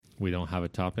We don't have a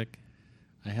topic?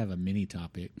 I have a mini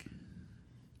topic.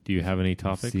 Do you have any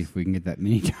topics? Let's see if we can get that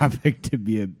mini topic to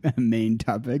be a main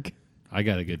topic. I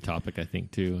got a good topic, I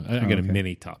think, too. I got a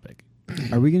mini topic.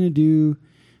 Are we gonna do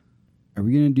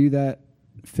that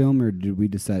film, or did we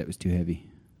decide it was too heavy?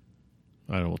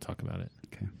 I don't know. We'll talk about it.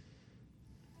 Okay.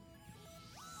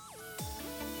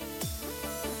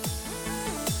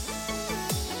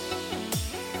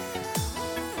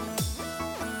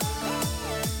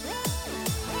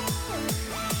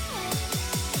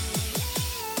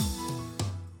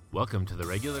 Welcome to the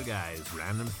Regular Guys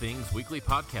Random Things Weekly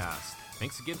Podcast.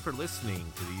 Thanks again for listening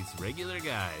to these regular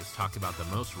guys talk about the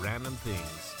most random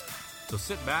things. So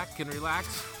sit back and relax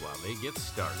while they get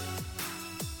started.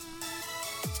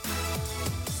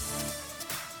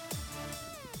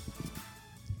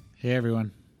 Hey,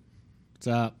 everyone. What's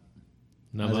up?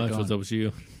 Not How's it much. going? What's up with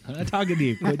you? I'm not talking to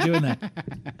you. Quit doing that.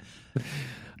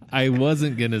 I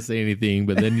wasn't going to say anything,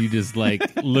 but then you just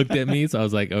looked at me, so I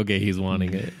was like, okay, he's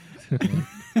wanting it.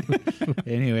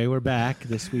 Anyway, we're back.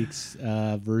 This week's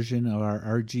version of our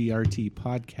RGRT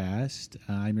podcast.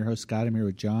 I'm your host, Scott. I'm here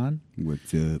with John.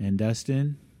 What's up? And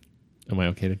Dustin. Am I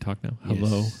okay to talk now?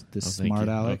 Hello. Yes, the thank smart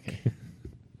you. aleck. Okay.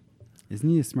 Isn't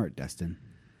he a smart Dustin?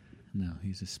 No,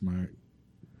 he's a smart.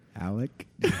 Alec?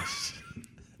 Yes.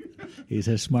 He's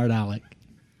a smart aleck.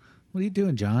 What are you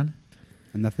doing, John?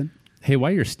 Nothing. Hey,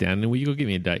 while you're standing, will you go get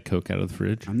me a Diet Coke out of the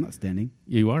fridge? I'm not standing.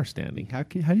 You are standing. How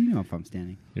do you know if I'm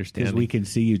standing? You're Because standing. we can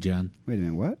see you, John. Wait a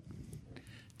minute. What?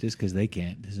 Just because they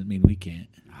can't doesn't mean we can't.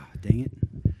 Oh, dang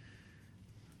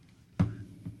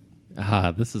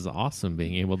it. This is awesome,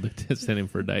 being able to send him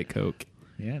for a Diet Coke.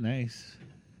 Yeah, nice.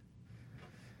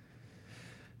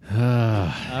 All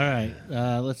right,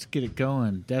 let's get it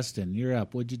going. Dustin, you're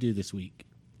up. What'd you do this week?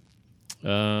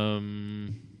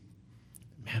 Man,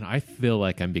 I feel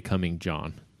like I'm becoming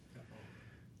John.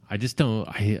 I just don't.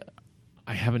 I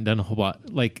haven't done a whole lot.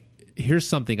 Here's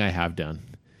something I have done.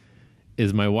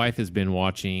 Is my wife has been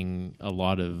watching a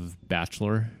lot of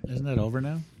Bachelor. Isn't that over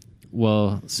now?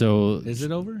 Well, so Is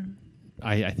it over?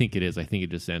 I think it is. I think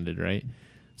it just ended, right?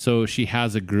 So she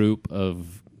has a group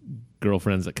of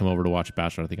girlfriends that come over to watch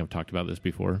Bachelor. I think I've talked about this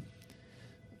before.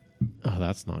 Oh,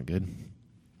 that's not good.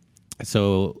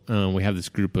 So we have this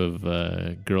group of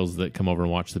girls that come over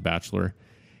and watch The Bachelor,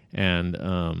 and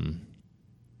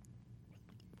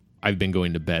I've been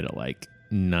going to bed at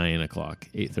 9 o'clock,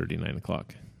 8:30, 9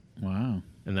 o'clock. Wow,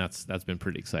 And that's been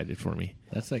pretty excited for me.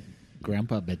 that's like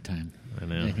grandpa bedtime. I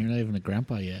know. And you're not even a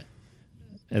grandpa yet.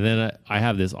 And then I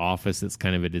have this office that's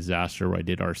kind of a disaster where I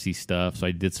did RC stuff. So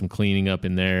I did some cleaning up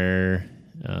in there.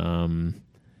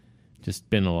 Just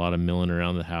been a lot of milling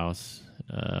around the house.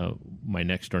 My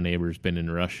next door neighbor's been in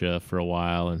Russia for a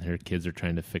while, and her kids are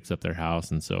trying to fix up their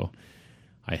house. And so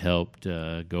I helped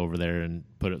go over there and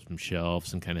put up some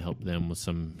shelves and kind of help them with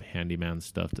some handyman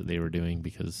stuff that they were doing,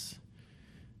 because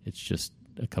it's just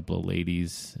a couple of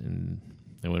ladies, and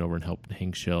I went over and helped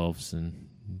hang shelves and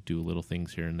do little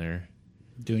things here and there.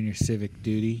 Doing your civic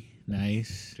duty.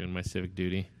 Nice. Doing my civic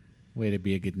duty. Way to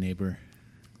be a good neighbor.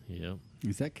 Yep.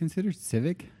 Is that considered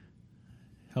civic?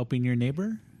 Helping your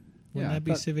neighbor? Wouldn't I that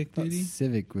be thought- civic thought duty?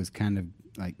 Civic was kind of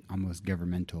almost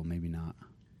governmental, maybe not.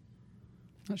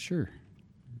 Not sure.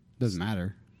 Doesn't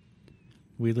matter.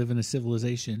 We live in a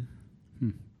civilization.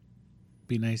 Hmm.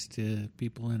 Be nice to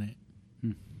people in it.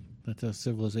 Hmm. That's how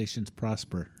civilizations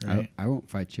prosper, right? I won't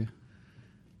fight you.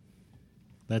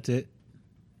 That's it?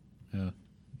 Oh,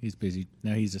 he's busy.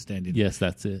 Now he's just standing. Yes,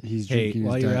 that's it. He's Hey, drinking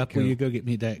while his you're Diet up, will you Coke. go get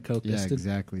me a Diet Coke, Yeah, Dustin?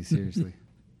 exactly. Seriously.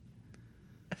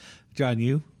 John,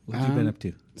 you? What have you been up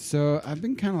to? So I've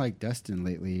been kind of like Dustin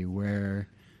lately, where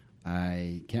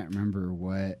I can't remember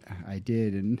what I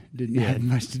did and didn't have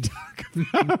much to talk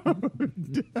about.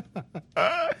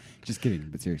 Just kidding,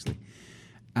 but seriously.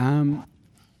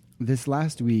 This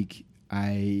last week,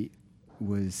 I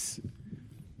went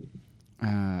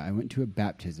to a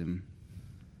baptism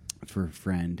for a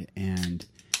friend, and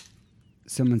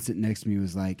someone sitting next to me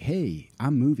was like, "Hey,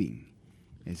 I'm moving."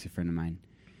 It's a friend of mine.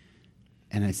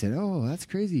 And I said, "Oh, that's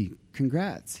crazy.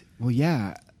 Congrats." "Well,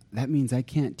 yeah, that means I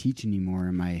can't teach anymore,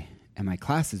 and my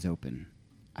class is open.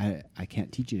 I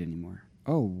can't teach it anymore."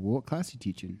 "Oh, what class are you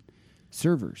teaching?"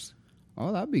 "Servers."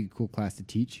 "Oh, that'd be a cool class to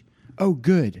teach." "Oh,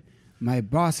 good. My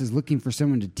boss is looking for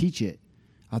someone to teach it.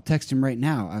 I'll text him right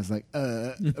now." I was like,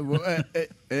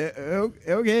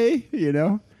 okay, you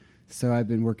know. So I've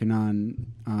been working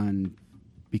on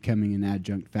becoming an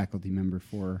adjunct faculty member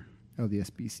for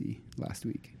LDSBC last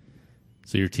week.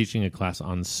 So you're teaching a class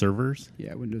on servers?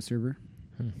 Yeah, Windows Server.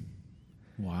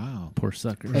 Wow. Poor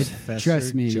suckers. Professor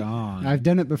Trust me, John. I've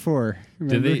done it before.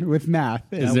 Remember? With math.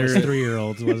 That there- was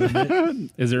 3-year-olds, wasn't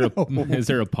it? Is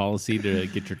there a policy to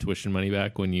get your tuition money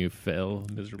back when you fail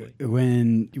miserably?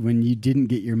 When you didn't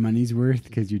get your money's worth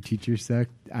because your teacher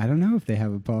sucked, I don't know if they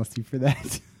have a policy for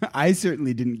that. I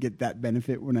certainly didn't get that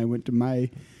benefit when I went to my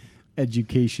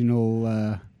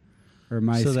educational or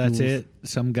my. So that's schools. it.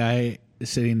 Some guy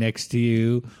sitting next to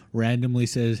you randomly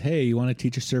says, "Hey, you want to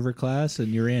teach a server class?" And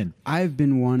you're in. I've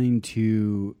been wanting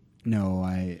to. No,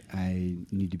 I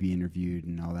need to be interviewed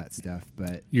and all that stuff,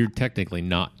 but You're technically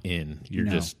not in. You're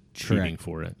No, just shooting correct.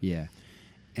 for it. yeah.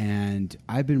 And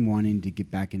I've been wanting to get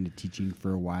back into teaching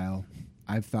for a while.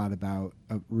 I've thought about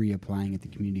reapplying at the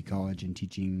community college and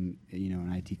teaching,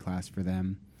 an IT class for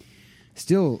them.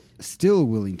 Still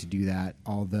willing to do that,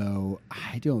 although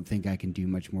I don't think I can do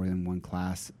much more than one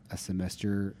class a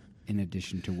semester in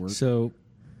addition to work. So,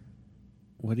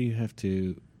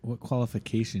 what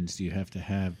qualifications do you have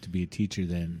to be a teacher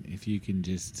then? If you can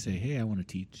just say, "Hey, I want to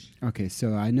teach." Okay,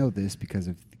 so I know this because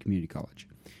of the community college.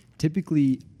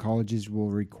 Typically, colleges will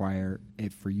require,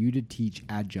 for you to teach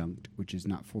adjunct, which is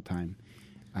not full-time,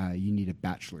 you need a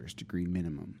bachelor's degree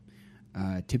minimum.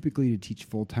 Typically, to teach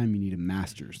full-time, you need a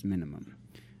master's minimum.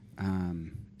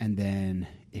 And then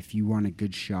if you want a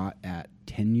good shot at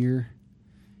tenure,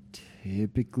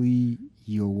 typically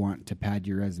you'll want to pad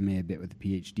your resume a bit with a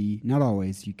PhD. Not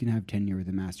always. You can have tenure with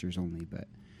a master's only, but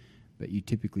you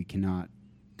typically cannot.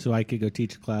 So I could go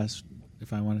teach a class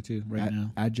if I wanted to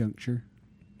now. Adjunct, sure.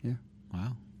 Yeah.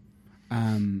 Wow.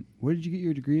 Where did you get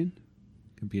your degree in?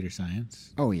 Computer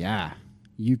science. Oh, yeah.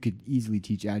 You could easily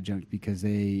teach adjunct because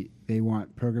they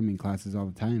want programming classes all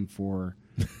the time for...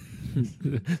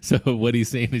 So what he's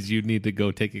saying is you need to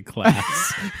go take a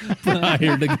class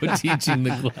prior to go teaching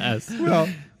the class.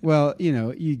 Well,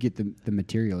 you get the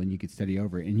material and you could study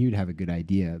over it and you'd have a good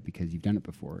idea because you've done it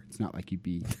before. It's not like you'd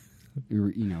be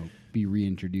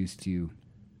reintroduced to...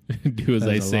 Do as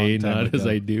I say, not as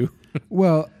I do.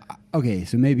 Well, okay,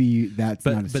 so maybe that's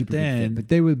But- not a but super then- good fit, but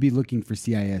they would be looking for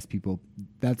CIS people.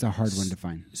 That's a hard one to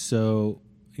find. So,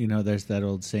 there's that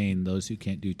old saying, "Those who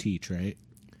can't do teach," right?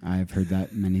 I've heard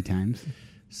that many times.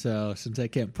 So, since I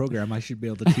can't program, I should be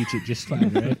able to teach it just fine,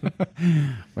 right?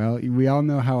 Well, we all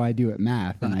know how I do at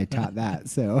math, and I taught that,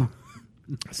 so...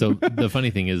 So the funny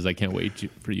thing is I can't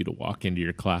wait for you to walk into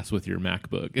your class with your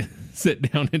MacBook, sit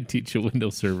down and teach a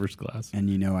Windows servers class.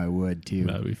 And I would, too.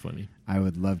 That would be funny. I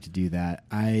would love to do that.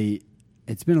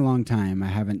 It's been a long time. I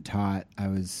haven't taught. I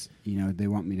was, they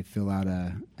want me to fill out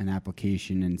an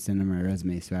application and send them my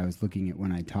resume, so I was looking at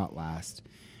when I taught last.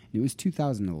 It was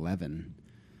 2011.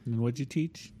 And what'd you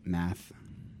teach? Math.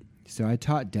 So I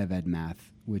taught DevEd math,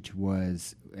 which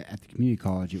was at the community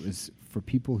college. It was for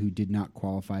people who did not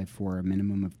qualify for a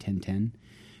minimum of 1010,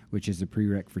 which is a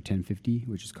prereq for 1050,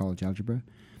 which is college algebra.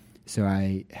 So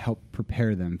I helped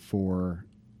prepare them for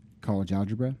college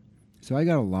algebra. So I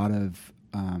got a lot of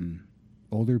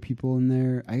older people in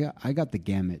there. I got the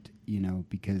gamut,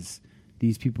 because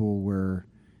these people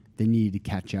they needed to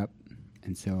catch up,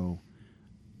 and so.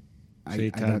 So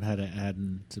you taught them how to add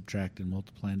and subtract and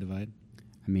multiply and divide?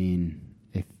 I mean,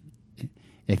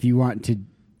 if you want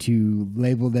to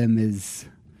label them as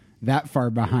that far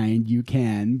behind, you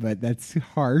can, but that's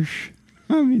harsh.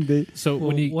 I mean, So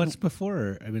when what's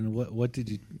before? I mean, what would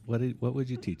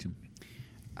you teach them?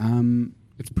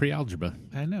 it's pre-algebra.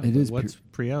 I know. It but is what's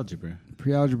pre-algebra?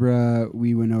 Pre-algebra,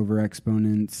 we went over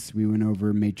exponents, we went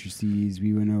over matrices,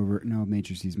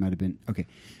 matrices might have been... Okay,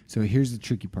 so here's the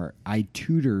tricky part. I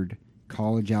tutored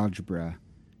college algebra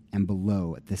and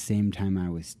below at the same time I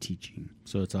was teaching.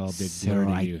 So it's all a big So blur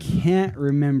to I you. can't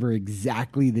remember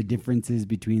exactly the differences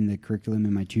between the curriculum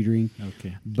and my tutoring.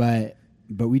 Okay. But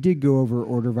we did go over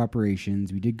order of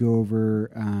operations. We did go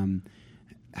over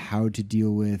how to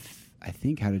deal with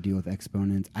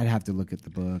exponents. I'd have to look at the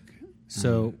book.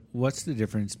 So what's the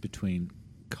difference between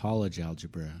college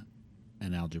algebra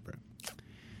and algebra?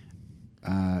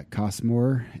 Costs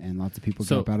more, and lots of people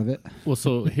drop out of it.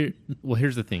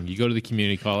 Here's the thing. You go to the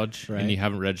community college Right. and you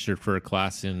haven't registered for a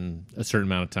class in a certain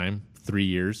amount of time, 3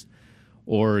 years,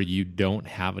 or you don't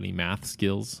have any math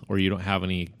skills, or you don't have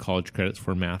any college credits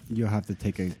for math. You'll have to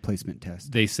take a placement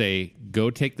test. They say,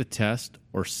 go take the test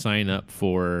or sign up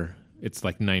for, it's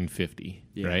like $950,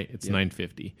 Yeah. right? It's Yeah.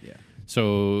 $950. Yeah.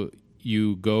 So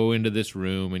you go into this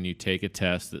room and you take a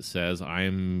test that says,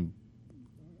 I'm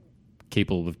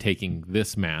capable of taking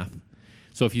this math.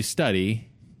 So if you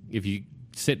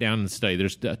sit down and study,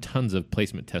 there's tons of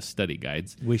placement test study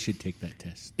guides. We should take that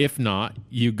test. If not,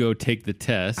 you go take the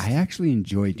test. I actually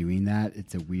enjoy doing that.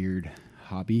 It's a weird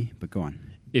hobby, but go on.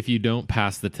 if you don't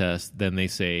pass the test, then they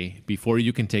say before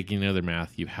you can take any other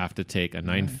math, you have to take a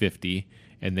 950,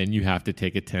 and then you have to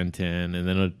take a 1010, and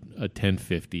then a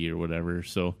 1050 or whatever.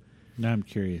 So now I'm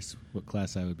curious what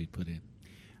class I would be put in.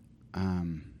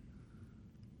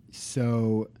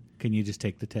 So can you just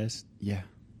take the test? Yeah.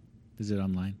 Is it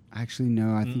online? Actually,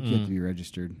 no. I think you have to be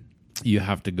registered. You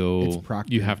have to go. It's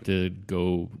proctored. You have to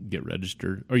go get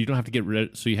registered, or you don't have to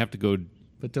get so you have to go.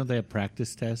 But don't they have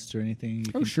practice tests or anything?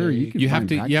 Oh, sure. You have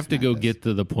to go get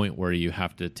to the point where you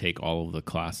have to take all of the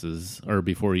classes, or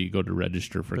before you go to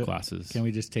register for classes. Can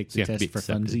we just take the test for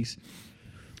funsies?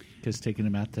 Because taking a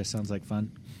math test sounds like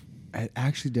fun. It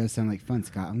actually does sound like fun,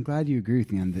 Scott. I'm glad you agree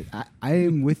with me on that. I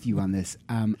am with you on this.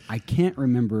 I can't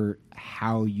remember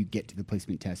how you get to the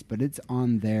placement test, but it's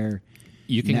on their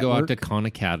You can network. go out to Khan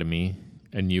Academy,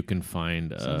 and you can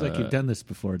find sounds like you've done this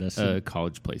before, Dustin. a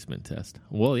college placement test.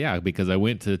 Well, yeah, because I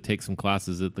went to take some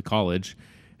classes at the college,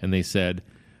 and they said,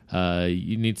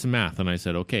 you need some math. And I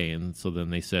said, okay. And so then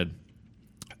they said,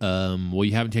 well,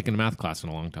 you haven't taken a math class in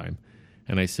a long time.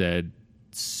 And I said,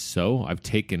 so I've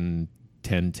taken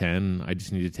 1010. I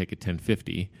just need to take a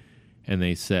 1050. And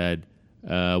they said,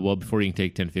 well, before you can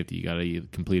take 1050, you got to either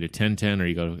complete a 1010 or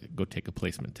you got to go take a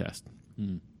placement test.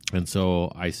 And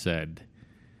so I said,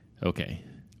 okay.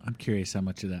 I'm curious how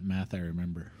much of that math I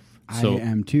remember. I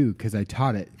am too, because I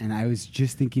taught it, and I was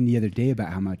just thinking the other day about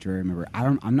how much I remember.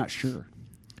 I'm not sure.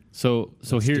 So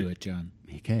Let's here, do it, John.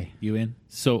 Okay, You in?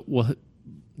 So well,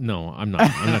 no, I'm not.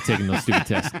 I'm not taking those stupid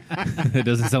tests. It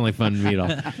doesn't sound like fun to me at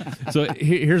all. So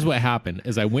here's what happened: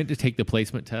 is I went to take the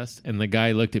placement test, and the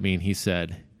guy looked at me and he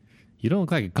said, "You don't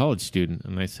look like a college student."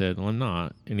 And I said, "Well, I'm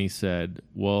not." And he said,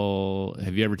 "Well,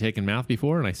 have you ever taken math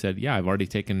before?" And I said, "Yeah, I've already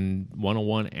taken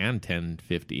 101 and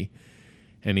 1050."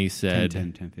 And he said,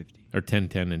 1050. or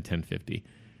 1010 and 1050.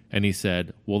 And he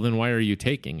said, "Well, then why are you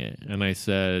taking it?" And I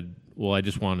said, "Well, I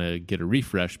just want to get a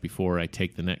refresh before I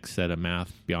take the next set of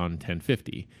math beyond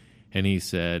 1050." And he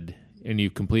said, "And you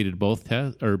completed both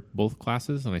tests or both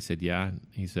classes?" And I said, "Yeah." And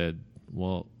he said,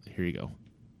 "Well, here you go."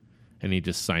 And he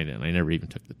just signed it, and I never even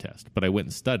took the test. But I went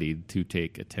and studied to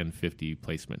take a 1050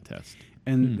 placement test.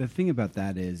 And the thing about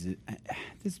that is,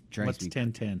 this drives What's me.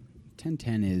 1010?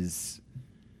 1010 is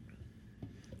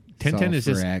 1010 is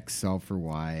solve just for X, solve for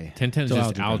Y. 1010 is So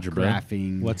just algebra. algebra,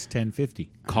 Graphing. What's 1050?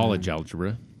 college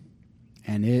algebra.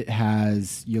 And it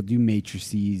has, you'll do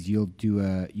matrices. You'll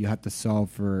have to solve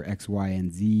for X, Y,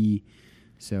 and Z.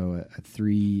 So a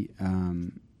three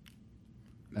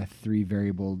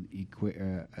variable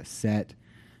a set.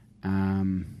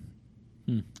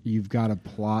 You've got a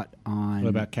plot on. What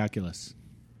about calculus?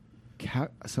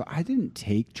 So I didn't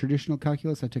take traditional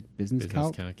calculus. I took business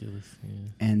calc. calculus. Yeah.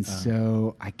 And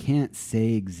so I can't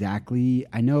say exactly.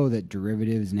 I know that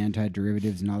derivatives and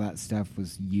antiderivatives and all that stuff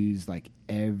was used like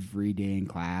every day in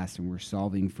class, and we're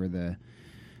solving for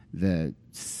the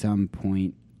some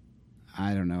point.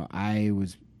 I don't know.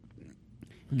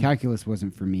 Calculus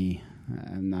wasn't for me.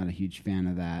 I'm not a huge fan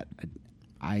of that.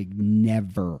 I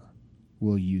never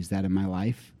will use that in my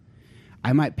life.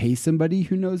 I might pay somebody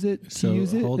who knows it to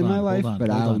use it in my life,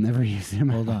 but I'll never use it in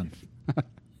my life. Hold on.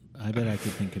 I bet I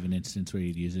could think of an instance where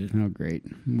you'd use it. Oh, great.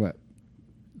 What?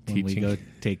 When we Teaching. go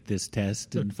take this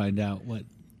test and find out what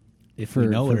if For, we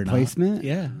know for it or placement? not.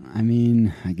 Yeah. I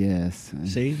mean, I guess.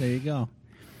 See, there you go.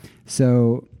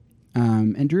 So,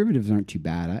 and derivatives aren't too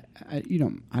bad. I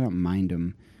don't mind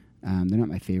them. They're not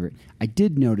my favorite. I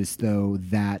did notice though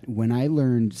that when I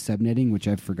learned subnetting, which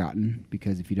I've forgotten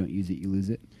because if you don't use it, you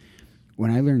lose it. When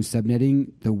I learned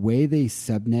subnetting, the way they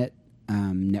subnet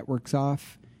networks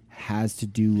off has to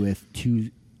do with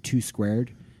two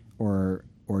squared, or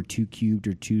 2 cubed,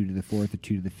 or 2 to the 4th, or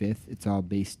 2 to the 5th. It's all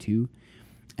base 2,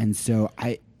 and so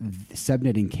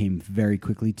subnetting came very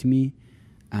quickly to me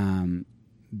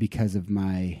because of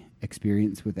my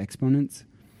experience with exponents,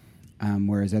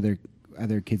 whereas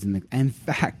other kids in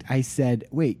fact, I said,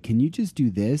 "Wait, can you just do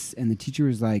this?" And the teacher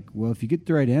was like, "Well, if you get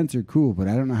the right answer, cool, but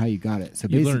I don't know how you got it." So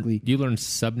basically, you learned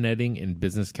subnetting in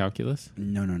business calculus?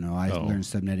 no. I learned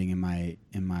subnetting in my.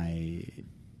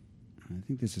 I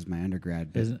think this is my undergrad.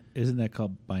 Isn't that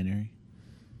called binary?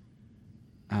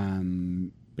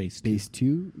 Base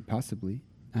 2, possibly.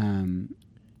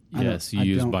 Yes, you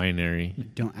use binary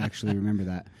Don't actually remember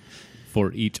that.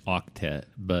 for each octet,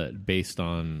 but based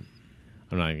on,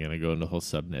 I'm not going to go into the whole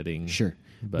subnetting. Sure,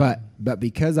 but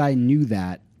because I knew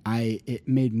that, it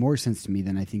made more sense to me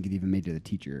than I think it even made to the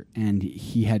teacher, and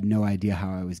he had no idea how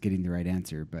I was getting the right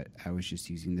answer, but I was just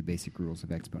using the basic rules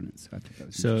of exponents. So I thought that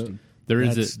was interesting.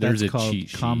 There's a called cheat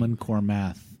sheet. Common Core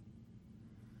Math.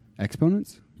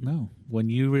 Exponents? No, when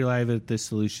you arrive at the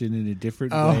solution in a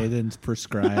different way than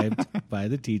prescribed by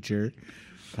the teacher,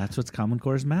 That's what Common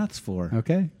Core's math's for.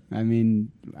 Okay. I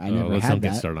mean, I never let's had don't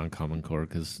get that. started on Common Core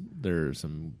because there are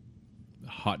some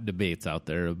hot debates out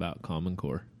there about Common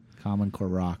Core. Common Core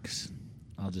rocks.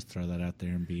 I'll just throw that out there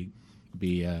and be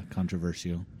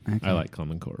controversial. Okay. I like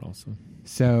Common Core also.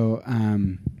 So,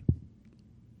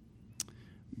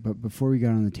 but before we got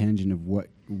on the tangent of what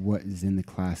is in the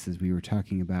classes, we were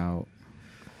talking about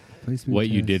placement What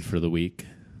you tests. did for the week.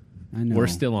 I know. We're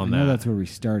still on I know that. that's where we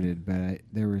started, but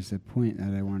there was a point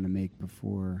that I wanted to make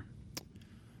before.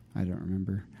 I don't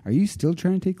remember. Are you still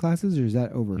trying to take classes, or is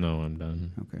that over? No, I'm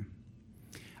done. Okay.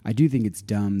 I do think it's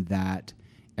dumb that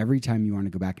every time you want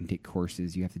to go back and take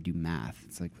courses, you have to do math.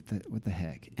 It's like, what the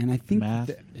heck? And I think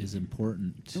Math is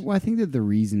important. well, I think that the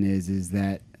reason is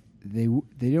that they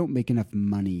don't make enough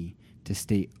money to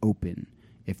stay open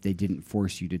if they didn't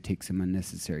force you to take some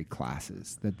unnecessary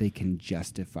classes that they can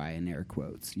justify in air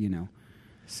quotes,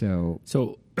 So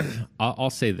I'll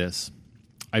say this.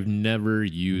 I've never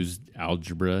used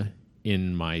algebra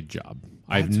in my job.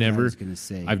 That's what I was gonna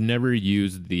say. I've never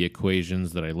used the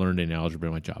equations that I learned in algebra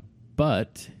in my job.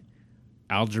 But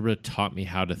algebra taught me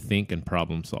how to think and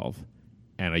problem solve,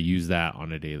 and I use that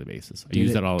on a daily basis. I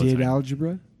use that all the time. Did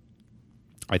algebra?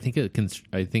 I think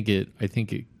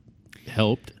it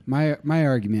helped. My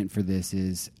argument for this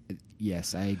is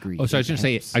yes, I agree. Oh, so I It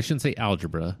shouldn't say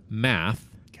algebra. Math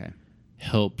Okay.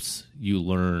 helps you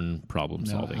learn problem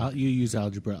No, solving. you use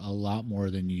algebra a lot more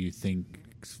than you think.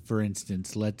 For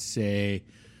instance, let's say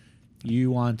you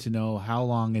want to know how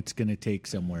long it's going to take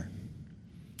somewhere,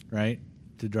 right?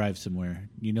 To drive somewhere.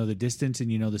 You know the distance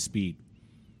and you know the speed.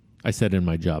 I said in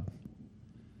my job.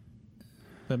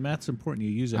 But math's important.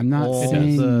 You use it I'm not all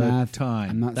saying the math. time.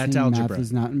 I'm not That's saying algebra. math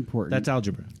is not important. That's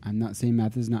algebra. I'm not saying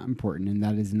math is not important, and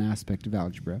that is an aspect of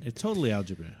algebra. It's totally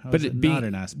algebra. How But is it being, not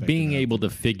an aspect? being of able algebra?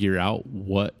 to figure out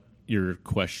what your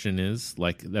question is,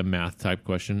 like the math type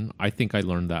question, I think I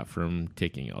learned that from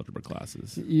taking algebra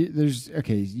classes.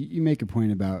 You make a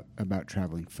point about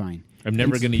traveling. Fine. I'm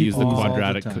never going to use the all the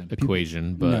quadratic time.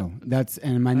 equation, but No, that's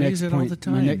and my I next use it all point. the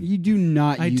time. You do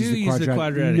not. I use do the use the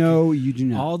quadratic. No, you do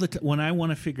not. all the when I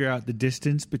want to figure out the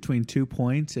distance between 2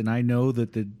 points, and I know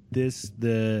that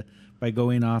by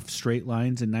going off straight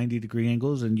lines and 90-degree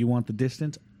angles, and you want the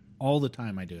distance, all the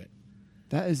time I do it.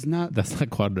 That is not. that's not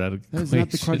quadratic That is equation.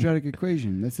 not the quadratic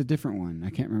equation. That's a different one. I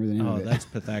can't remember the name Oh, of it. that's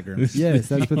Pythagoras. Yes,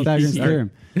 that's Pythagoras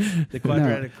theorem. The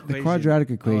quadratic No, equation. the quadratic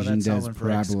equation that's does solving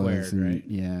for x parabolas, squared, and right?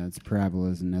 yeah, it's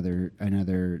parabolas. Another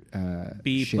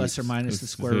B plus shapes. or minus the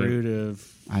square So- root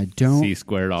of I don't. C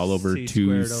squared all over C 2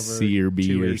 squared over C or B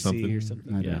 2AC or something. or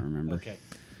something. I Yeah. don't remember. Okay.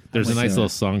 There's a So- nice little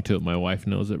song to it. My wife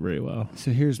knows it very well.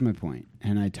 So here's my point,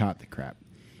 and I taught the crap.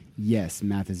 Yes,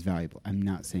 math is valuable. I'm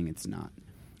not saying it's not.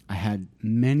 I had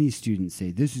many students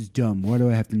say, "This is dumb. Why do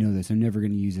I have to know this? I'm never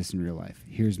going to use this in real life."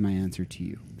 Here's my answer to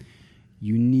you.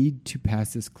 You need to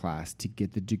pass this class to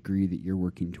get the degree that you're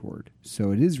working toward.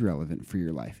 So it is relevant for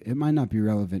your life. It might not be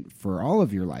relevant for all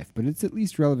of your life, but it's at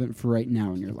least relevant for right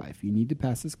now in your life. You need to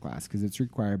pass this class because it's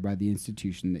required by the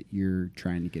institution that you're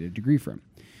trying to get a degree from.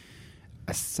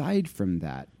 Aside from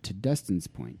that, to Dustin's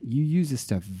point, you use this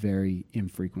stuff very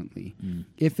infrequently,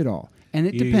 if at all. And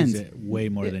it You depends. use it way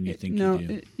more than you think no, you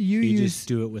do. You You use just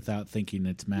do it without thinking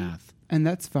it's math. and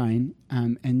that's fine.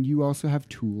 And you also have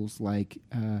tools like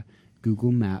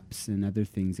Google Maps and other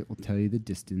things that will tell you the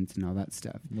distance and all that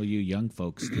stuff. Well, you young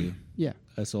folks do. Yeah.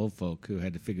 Us old folk who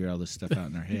had to figure all this stuff out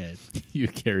in our head. You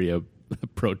carry a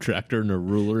protractor and a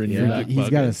ruler in your Yeah. back He's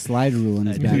pocket. got a slide rule in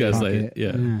his He's back got a pocket. slide-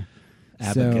 yeah.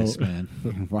 Abacus, So- man.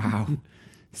 Wow.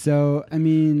 So, I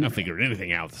mean, I figured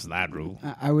anything out with that rule.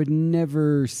 I would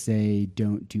never say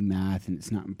don't do math and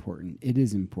it's not important. It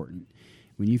is important.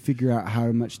 When you figure out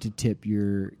how much to tip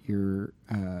your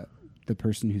the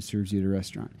person who serves you at a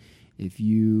restaurant, if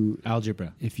you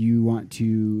Algebra. want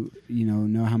to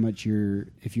know how much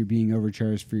if you're being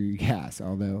overcharged for your gas,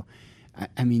 although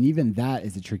I mean even that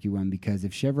is a tricky one because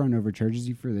if Chevron overcharges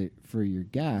you for your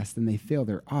gas, then they fail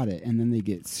their audit and then they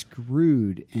get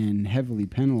screwed and heavily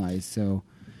penalized. So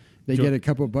they get a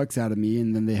couple of bucks out of me,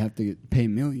 and then they have to pay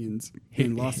millions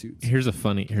in lawsuits. Here's a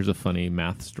funny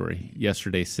math story.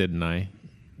 Yesterday, Sid and I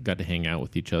got to hang out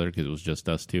with each other because it was just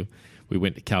us two. We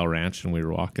went to Cal Ranch and we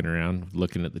were walking around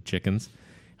looking at the chickens,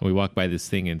 and we walked by this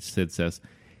thing, and Sid says,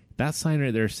 "That sign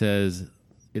right there says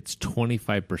it's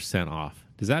 25% off.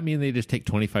 Does that mean they just take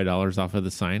 $25 off of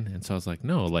the sign?" And so I was like,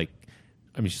 "No,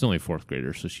 she's only a fourth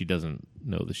grader, so she doesn't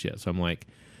know this yet." So I'm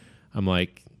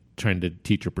like trying to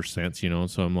teach her percents,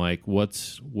 So I'm like,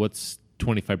 what's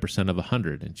 25% of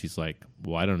 100? And she's like,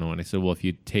 well, I don't know. And I said, well, if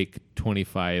you take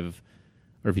 25,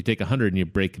 or if you take 100 and you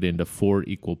break it into 4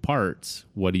 equal parts,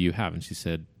 what do you have? And she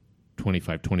said,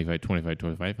 25, 25, 25,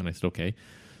 25. And I said, okay.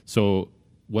 So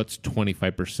what's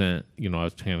 25%? You know, I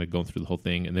was kind of going through the whole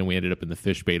thing. And then we ended up in the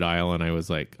fish bait aisle. And I was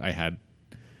like, I had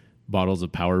bottles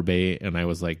of power bait. And I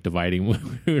was like dividing.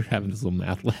 We were having this little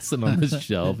math lesson on this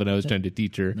shelf. And I was trying to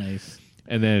teach her. Nice.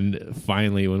 And then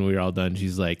finally, when we were all done,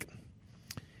 she's like,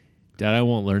 Dad, I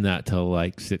won't learn that till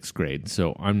like 6th grade.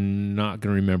 So I'm not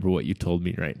going to remember what you told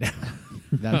me right now.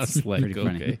 That's like, pretty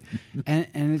funny. okay.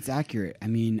 And it's accurate. I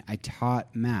mean, I taught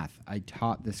math. I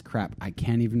taught this crap. I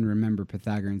can't even remember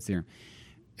Pythagorean's theorem.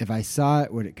 If I saw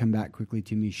it, would it come back quickly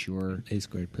to me? Sure. A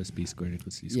squared plus B squared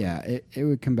equals C squared. Yeah, it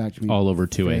would come back to me. All over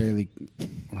 2A. fairly,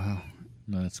 well,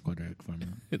 No, that's quadratic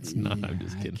formula. It's not. yeah, I'm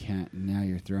just kidding. I can't. Now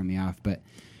you're throwing me off. But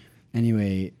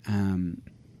anyway,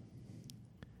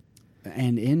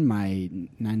 and in my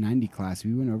 990 class,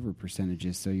 we went over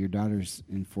percentages. So your daughter's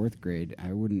in 4th grade.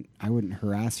 I wouldn't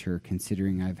harass her,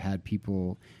 considering I've had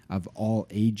people of all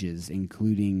ages,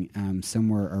 including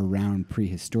somewhere around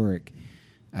prehistoric,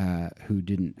 who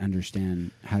didn't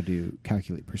understand how to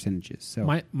calculate percentages. So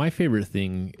My favorite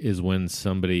thing is when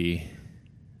somebody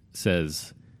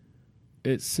says,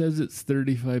 it says it's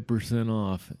 35%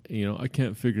 off. You know, I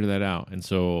can't figure that out. And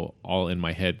so all in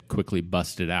my head quickly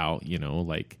busted out, you know,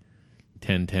 like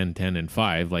 10, 10, 10, and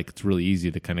 5. Like, it's really easy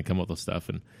to kind of come up with stuff.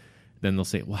 And then they'll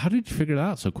say, well, how did you figure that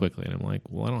out so quickly? And I'm like,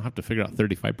 well, I don't have to figure out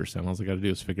 35%. All I got to do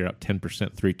is figure out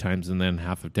 10% 3 times and then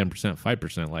half of 10%,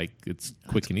 5%. Like, it's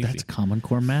quick and easy. That's Common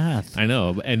Core math. I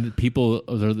know. And people,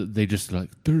 they just like,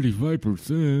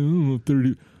 35%,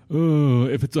 30. Oh,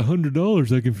 if it's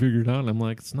 $100, I can figure it out. And I'm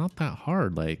like, it's not that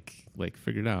hard. Like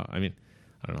figure it out. I mean,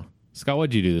 I don't know. Scott,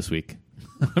 what'd you do this week?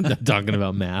 I'm not talking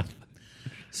about math.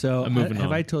 So I'm moving have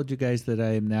on. I told you guys that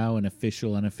I am now an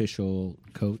unofficial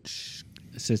coach,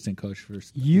 assistant coach for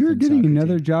you're Ethan's getting soccer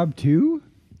another team? job too?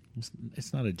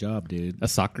 It's not a job, dude. A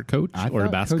soccer coach I or a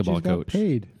thought basketball coaches got coach?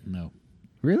 paid. No.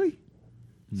 Really?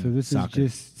 No, So this soccer.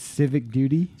 is just civic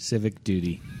duty? Civic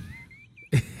duty.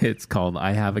 It's called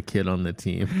I Have a Kid on the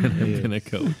Team and I'm going to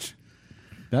coach.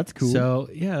 That's cool. So,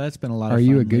 yeah, that's been a lot of Are fun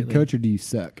you a good lately. coach or do you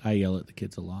suck? I yell at the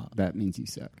kids a lot. That means you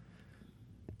suck.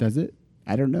 Does it?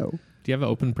 I don't know. Do you have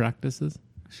open practices?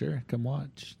 Sure, come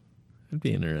watch. I'd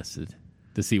be interested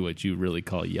to see what you really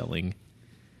call yelling.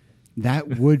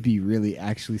 That would be really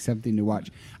actually something to watch.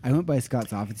 I went by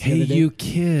Scott's office the other day.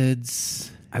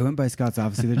 kids, I went by Scott's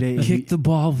office the other day. and kick the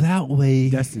ball that way.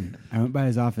 Dustin, I went by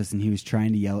his office and he was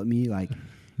trying to yell at me. Like,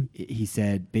 he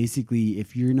said, basically,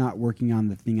 if you're not working on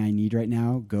the thing I need right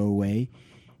now, go away.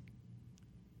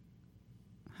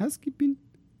 Housekeeping.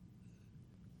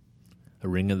 A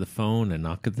ring of the phone, a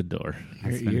knock at the door.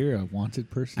 That's funny. You're a wanted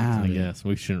person. Ah. I today. guess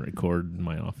we shouldn't record in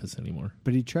my office anymore.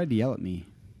 But he tried to yell at me,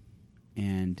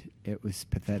 and it was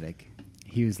pathetic.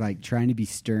 He was like trying to be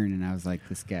stern, and I was like,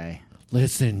 this guy.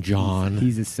 Listen, John,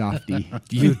 He's a softie.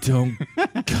 you don't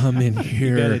come in You got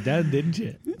here. it done, didn't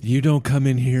you? You don't come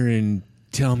in here and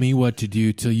tell me what to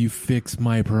do till you fix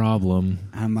my problem.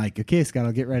 I'm like, okay, Scott,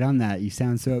 I'll get right on that. You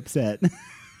sound so upset.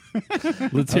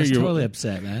 Let's I hear was your totally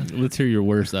upset, man. Let's hear your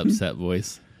worst upset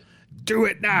voice. Do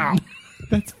it now.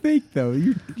 That's fake, though.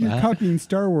 You're What? copying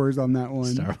Star Wars on that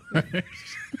one. Star Wars.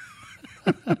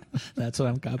 That's what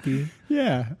I'm copying.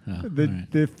 Yeah, Oh, the all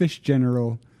right. the fish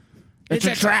general. It's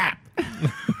a trap.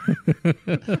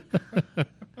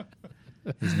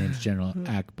 His name's General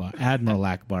Akbar, Admiral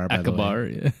Akbar. By the way. Akbar.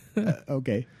 Yeah.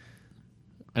 Okay.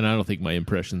 And I don't think my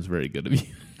impression's very good of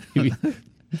you.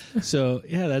 So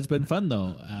yeah, that's been fun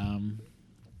though.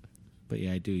 But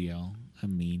yeah, I do yell.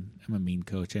 I'm mean. I'm a mean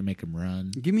coach. I make him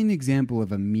run. Give me an example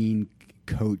of a mean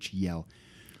coach yell.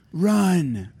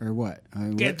 Run! Or what?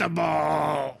 Get the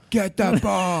ball. Get the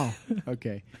ball!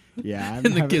 Okay. Yeah.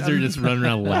 And the kids are just running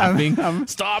around laughing.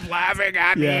 Stop laughing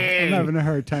at Yeah, me. I'm having a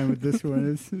hard time with this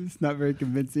one. It's not very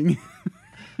convincing.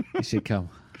 You should come.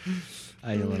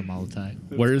 I yell at him all the time.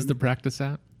 Where is the practice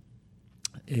at?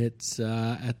 It's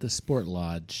at the Sport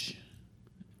Lodge.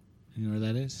 You know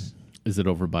where that is? Is it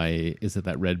over by, is it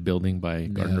that red building by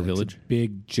Gardner No, it's Village? a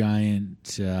big,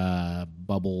 giant,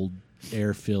 bubbled,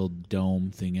 air-filled dome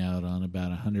thing out on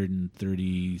about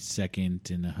 132nd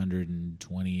and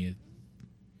 120th.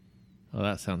 Oh,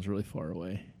 that sounds really far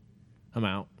away. I'm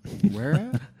out. Where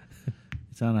at?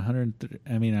 It's on on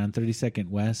 32nd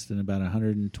West and about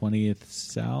 120th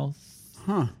South.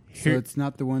 Huh. So Here- it's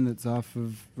not the one that's off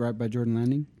of right by Jordan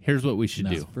Landing? Here's what we should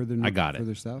No. do. Further I got it.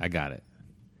 further south? I got it.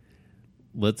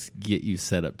 Let's get you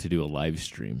set up to do a live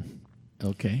stream.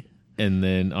 Okay. And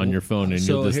then on your phone, and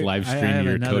So you'll just here- live I stream have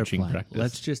your another coaching plan. practice.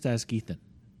 Let's just ask Ethan.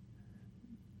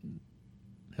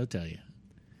 He'll tell you.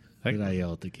 that, Did I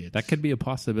yell at the kids? that could be a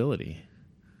possibility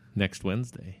next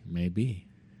Wednesday. Maybe.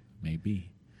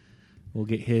 We'll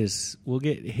get his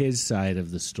side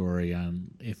of the story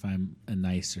on if I'm a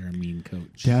nice or a mean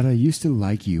coach. Dad, I used to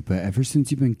like you, but ever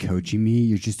since you've been coaching me,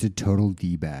 you're just a total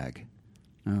D-bag.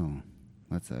 Oh,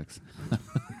 that sucks.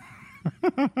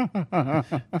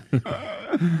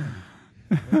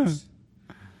 Oops.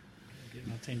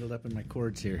 Getting all tangled up in my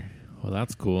cords here. Well,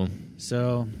 that's cool.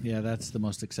 So, yeah, that's the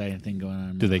most exciting thing going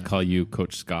on. Do they call you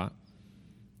Coach Scott?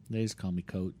 They just call me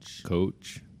Coach.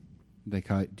 Coach?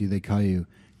 Do they call you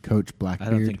Coach Blackbeard?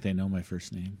 I don't think they know my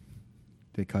first name.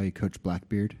 They call you Coach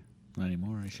Blackbeard? Not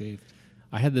anymore. I shaved.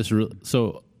 I had this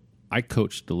so I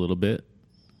coached a little bit.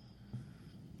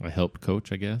 I helped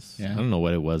coach, I guess. Yeah. I don't know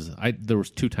what it was. There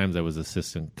was 2 times I was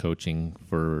assistant coaching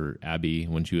for Abby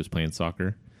when she was playing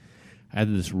soccer. I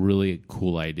had this really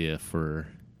cool idea for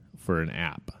an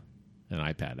app, an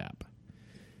iPad app.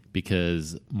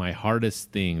 Because my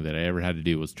hardest thing that I ever had to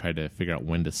do was try to figure out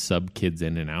when to sub kids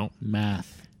in and out.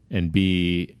 Math.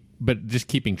 But just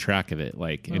keeping track of it,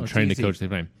 and trying to coach the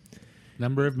time.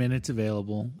 Number of minutes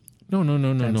available. No.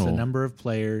 That's the number of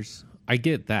players. I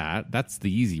get that. That's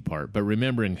the easy part. But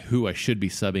remembering who I should be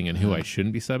subbing and who I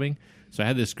shouldn't be subbing. So I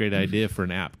had this great idea for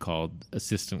an app called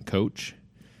Assistant Coach.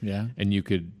 Yeah. And you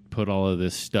could put all of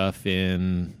this stuff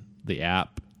in the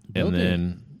app. And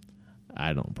then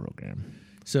I don't program.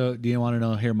 So do you want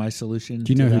to hear my solution?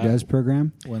 Do you know who that? does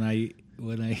program? When I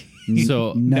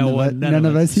So none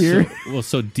of us here.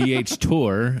 So DH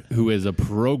Tour, who is a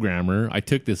programmer, I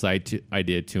took this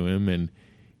idea to him, and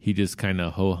he just kind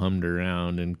of ho-hummed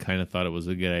around and kind of thought it was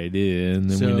a good idea, and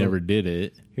then we never did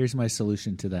it. Here's my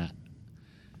solution to that.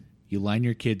 You line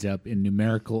your kids up in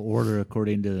numerical order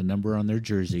according to the number on their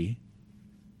jersey,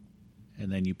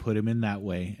 and then you put them in that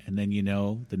way, and then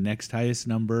the next highest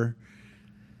number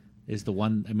is the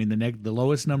one. I mean, the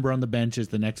lowest number on the bench is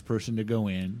the next person to go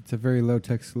in. It's a very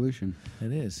low-tech solution.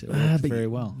 It is. It works very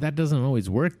well. That doesn't always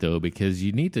work, though, because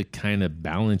you need to kind of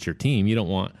balance your team. You don't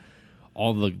want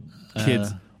all the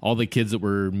kids that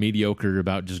were mediocre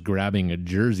about just grabbing a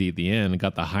jersey at the end and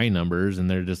got the high numbers, and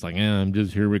they're just like, I'm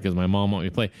just here because my mom wants me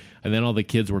to play. And then all the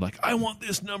kids were like, I want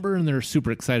this number, and they're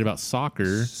super excited about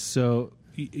soccer. So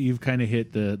you've kind of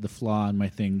hit the flaw in my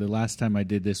thing. The last time I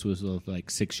did this was with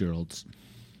 6-year-olds.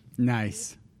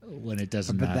 Nice. When it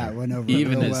doesn't Put matter. that one over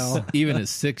Even real at well. even at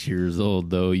 6 years old,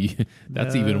 though,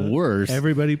 that's even worse.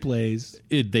 Everybody plays.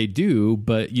 They do,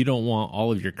 but you don't want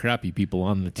all of your crappy people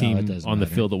on the team on the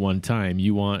field at one time.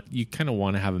 You kind of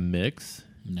want to have a mix.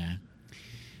 Nah.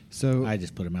 So I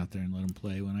just put them out there and let them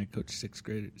play when I coach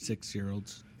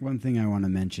 6-year-olds. one thing I want to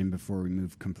mention before we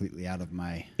move completely out of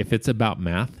my... If it's about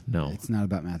math, no. It's not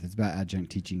about math. It's about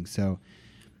adjunct teaching. So...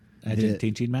 Adjunct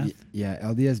teaching math? Yeah,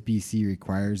 LDS-BC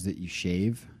requires that you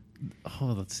shave.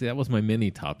 Oh, let's see. That was my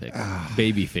mini topic.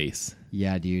 Babyface.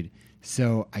 Yeah, dude.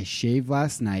 So I shaved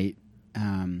last night,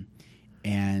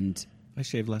 and I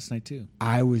shaved last night, too.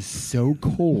 I was so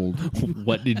cold.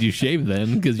 What did you shave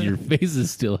then? Because your face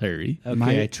is still hairy.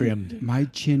 Okay, I trimmed. My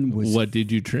chin was... What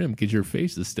did you trim? Because your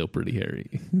face is still pretty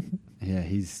hairy. Yeah,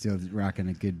 he's still rocking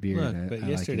a good beard. Look, but I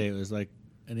yesterday like it was like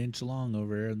an inch long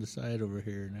over here on the side over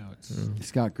here. Now it's...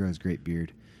 Scott grows great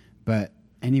beard. But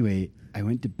anyway, I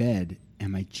went to bed,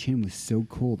 and my chin was so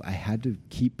cold, I had to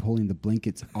keep pulling the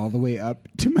blankets all the way up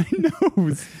to my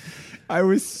nose. I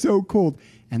was so cold.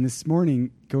 And this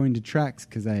morning, going to tracks,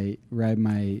 because I ride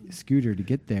my scooter to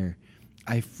get there,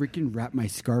 I freaking wrapped my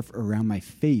scarf around my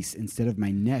face instead of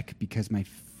my neck because my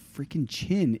freaking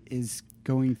chin is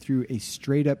going through a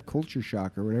straight-up culture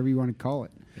shock or whatever you want to call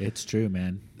it. It's true,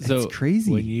 man. It's crazy.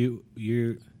 When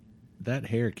you that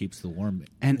hair keeps the warmth.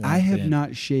 And I have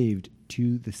not shaved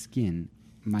to the skin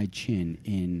my chin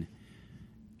in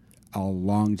a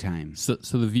long time. So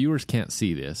the viewers can't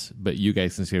see this, but you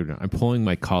guys can see it. I'm pulling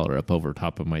my collar up over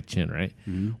top of my chin, right?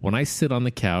 Mm-hmm. When I sit on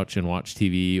the couch and watch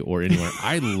TV or anywhere,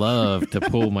 I love to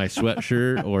pull my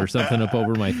sweatshirt or something up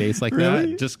over my face like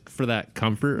that, just for that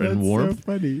comfort and warmth.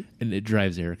 So funny. And it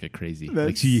drives Erica crazy.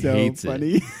 That's she so hates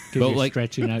funny. it. But you're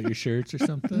stretching out your shirts or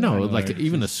something? No, or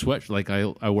even a sweat. Like I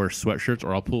wear sweatshirts,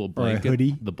 or I'll pull a blanket,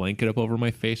 hoodie. the blanket up over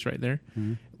my face right there.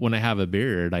 Mm-hmm. When I have a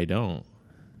beard, I don't.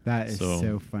 That is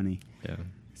so funny. Yeah.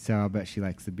 So I'll bet she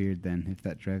likes the beard then, if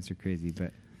that drives her crazy.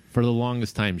 But for the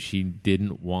longest time, she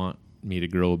didn't want me to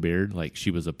grow a beard. Like,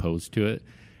 she was opposed to it.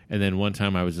 And then one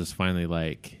time I was just finally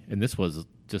like, and this was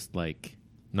just like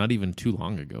not even too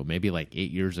long ago, maybe like 8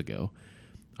 years ago.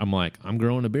 I'm like, I'm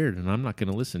growing a beard and I'm not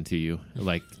going to listen to you.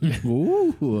 Like,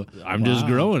 ooh, I'm just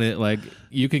growing it. Like,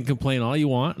 you can complain all you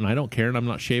want and I don't care, and I'm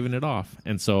not shaving it off.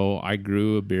 And so I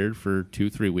grew a beard for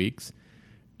 2-3 weeks.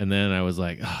 And then I was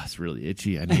like, oh, it's really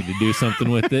itchy. I need to do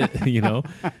something with it, you know?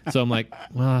 So I'm like,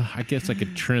 well, I guess I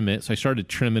could trim it. So I started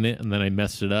trimming it, and then I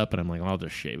messed it up, and I'm like, I'll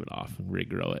just shave it off and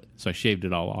regrow it. So I shaved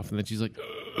it all off. And then she's like,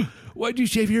 why'd you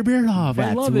shave your beard off?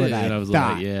 I love it. And I was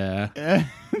like, yeah.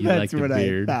 You like the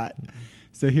beard. I thought.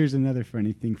 So here's another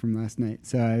funny thing from last night.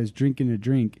 So I was drinking a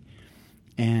drink,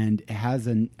 and it has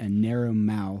a narrow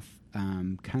mouth,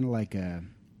 kind of like a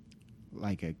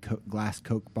glass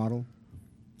Coke bottle.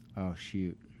 Oh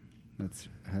shoot,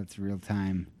 that's real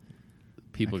time.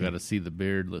 People got to see the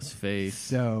beardless face.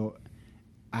 So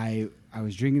I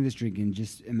was drinking this drink, and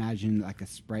just imagine like a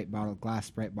Sprite bottle, glass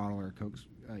Sprite bottle, or Coke.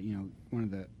 One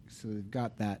of the. So they've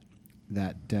got that.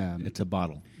 It's a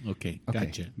bottle. Okay,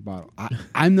 gotcha. Bottle.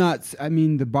 I'm not. I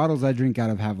mean, the bottles I drink out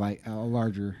of have like a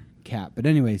larger cap. But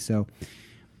anyway, so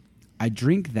I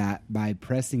drink that by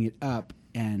pressing it up,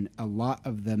 and a lot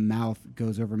of the mouth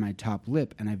goes over my top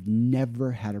lip, and I've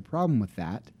never had a problem with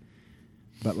that.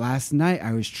 But last night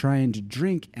I was trying to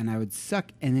drink, and I would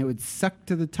suck, and it would suck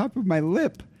to the top of my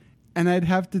lip, and I'd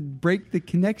have to break the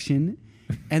connection,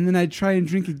 and then I'd try and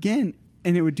drink again,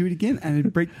 and it would do it again, and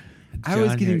it'd break. I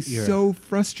was getting so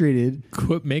frustrated.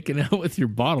 Quit making out with your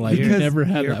bottle. I've never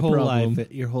had that problem.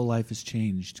 Your whole life has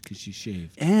changed because you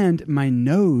shaved. And my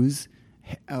nose,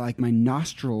 like my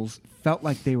nostrils, felt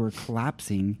like they were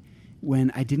collapsing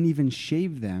when I didn't even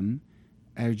shave them.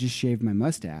 I just shaved my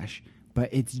mustache. But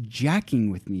it's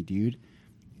jacking with me, dude.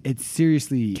 It's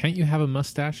seriously... Can't you have a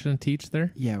mustache and teach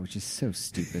there? Yeah, which is so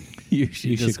stupid. you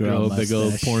should grow a big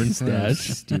old porn stash.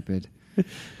 So stupid.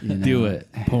 You know, do it.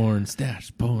 Porn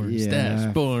stash,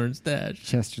 stash, porn stash.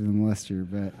 Chester the molester,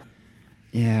 but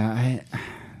yeah,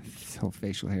 this whole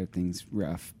facial hair thing's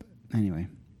rough. But anyway,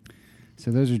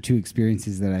 so those are two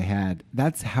experiences that I had.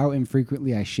 That's how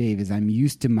infrequently I shave. Is I'm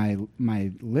used to my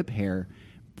lip hair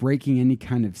breaking any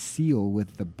kind of seal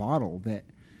with the bottle. That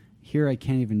here I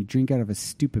can't even drink out of a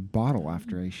stupid bottle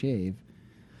after I shave.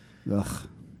 Ugh,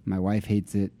 my wife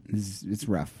hates it. It's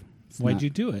rough. Why'd you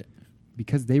do it?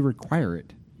 Because they require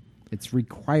it. It's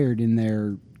required in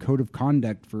their code of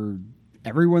conduct for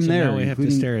everyone there. Now we have to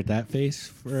stare at that face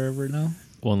forever now?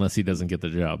 Well, unless he doesn't get the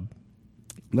job.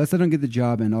 Unless I don't get the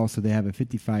job, and also they have a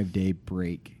 55-day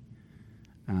break.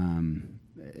 So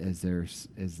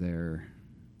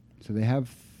they have,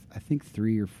 I think,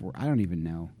 3 or 4. I don't even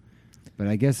know. But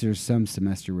I guess there's some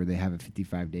semester where they have a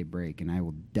 55-day break, and I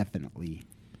will definitely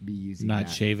be using not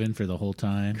that. Shaving for the whole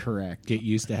time. Correct. Get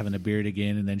used to having a beard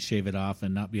again and then shave it off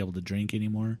and not be able to drink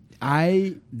anymore.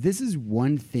 This is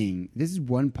one thing. This is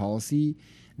one policy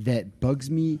that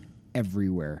bugs me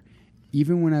everywhere.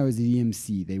 Even when I was at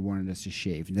EMC, they wanted us to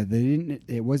shave. Now, they didn't.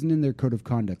 It wasn't in their code of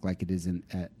conduct like it is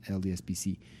at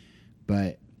LDSBC,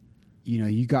 but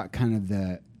you got kind of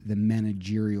the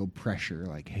managerial pressure,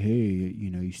 like, hey,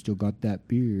 you still got that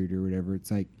beard or whatever.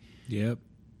 It's like, yep.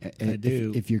 I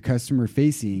do. If you're customer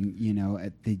facing,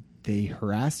 they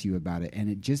harass you about it, and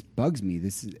it just bugs me.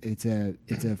 It's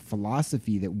a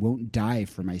philosophy that won't die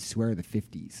from, I swear, the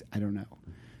 50s. I don't know.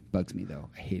 Bugs me though.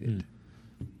 I hate it.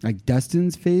 Like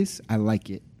Dustin's face, I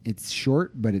like it. It's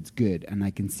short, but it's good, and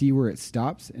I can see where it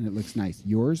stops, and it looks nice.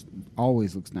 Yours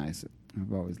always looks nice.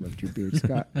 I've always loved your beard,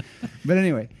 Scott. But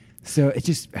anyway, so it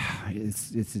just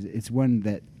it's one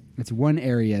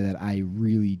area that I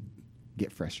really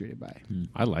get frustrated by.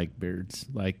 I like beards.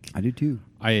 Like I do too.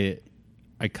 I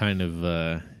kind of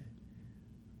I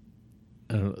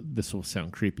don't know, this will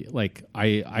sound creepy. Like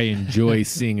I enjoy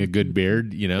seeing a good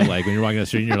beard. Like when you're walking down the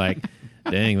street and you're like,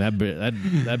 dang, that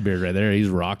beard right there, he's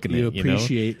rocking you it.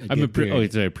 Appreciate I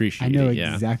appreciate. I know it,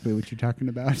 yeah. exactly what you're talking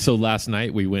about. So last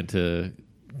night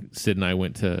Sid and I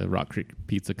went to Rock Creek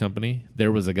Pizza Company.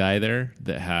 There was a guy there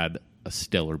that had a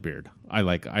stellar beard. I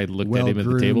looked at him at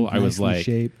the table. I was like,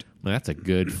 shaped. Well, that's a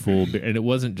good full beard. And it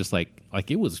wasn't just like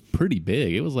it was pretty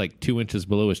big. It was like 2 inches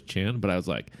below his chin, but I was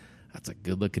like, that's a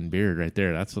good looking beard right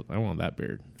there. I want that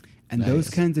beard. And those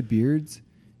kinds of beards,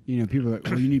 people are like,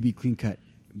 well, you need to be clean cut.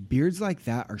 Beards like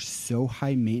that are so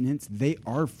high maintenance. They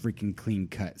are freaking clean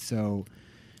cut. So,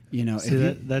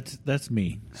 that's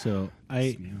me. So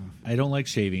I don't like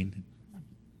shaving.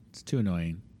 It's too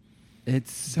annoying.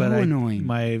 It's so annoying.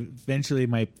 Eventually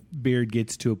my beard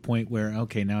gets to a point where,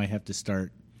 okay, now I have to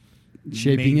start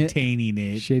maintaining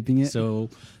it, shaping it. So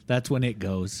that's when it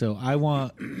goes. So I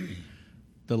want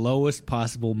the lowest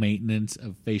possible maintenance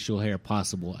of facial hair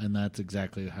possible, and that's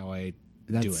exactly how I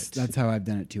do it. That's how I've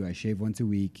done it too. I shave once a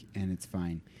week, and it's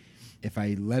fine. If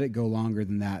I let it go longer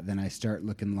than that, then I start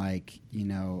looking like,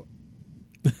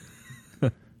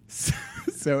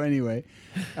 So anyway,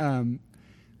 but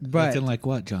looking like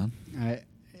what, John?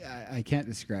 I can't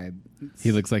describe.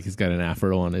 He looks like he's got an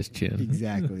afro on his chin.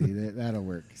 Exactly. That'll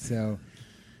work. So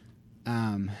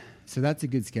that's a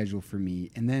good schedule for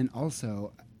me. And then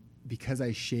also, because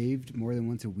I shaved more than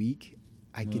once a week,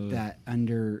 I get that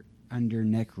under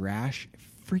neck rash. It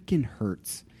freaking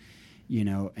hurts,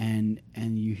 and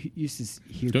you used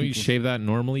to hear. Don't you shave that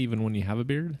normally even when you have a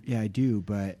beard? Yeah, I do,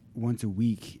 but once a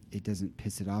week it doesn't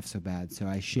piss it off so bad. So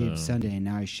I shaved Sunday and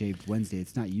now I shaved Wednesday.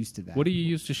 It's not used to that. What do you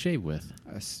use to shave with?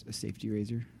 A safety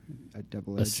razor, a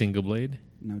double A edge. single blade?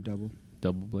 No, double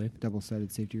Blade?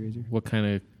 Double-sided safety razor. What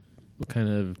kind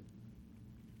of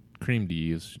cream do you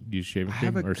use? Do you use shaving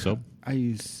cream or soap? I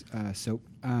use soap.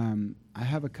 I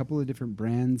have a couple of different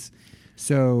brands.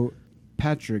 So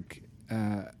Patrick,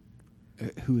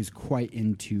 who is quite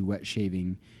into wet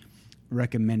shaving,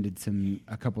 recommended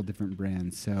a couple different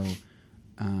brands. So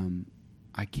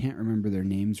I can't remember their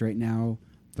names right now,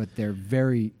 but they're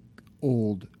very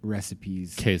old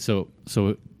recipes. Okay, so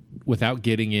without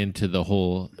getting into the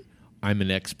whole, I'm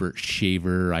an expert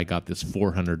shaver, I got this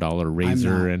 $400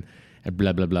 razor and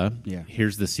blah, blah, blah. Yeah.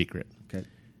 Here's the secret. Okay.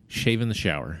 Shave in the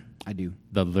shower. I do.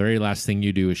 The very last thing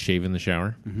you do is shave in the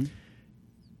shower. Mm-hmm.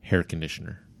 Hair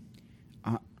conditioner.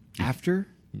 After?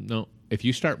 No. If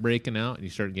you start breaking out and you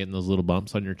start getting those little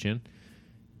bumps on your chin,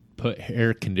 put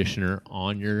hair conditioner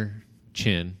on your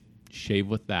chin, shave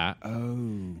with that. Oh.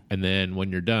 And then when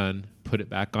you're done, put it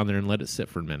back on there and let it sit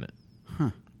for a minute.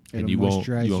 Huh. And It'll you won't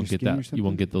moisturize your get skin or that. You something?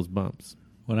 won't get those bumps.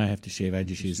 When I have to shave, I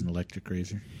just use an electric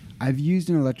razor. I've used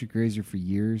an electric razor for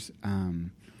years.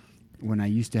 When I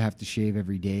used to have to shave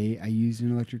every day, I used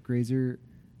an electric razor.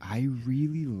 I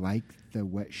really like the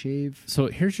wet shave. So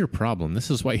here's your problem. This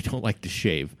is why you don't like to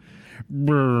shave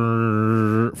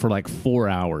for like 4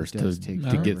 hours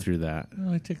to get through that.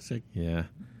 Oh, it takes like Yeah.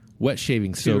 Wet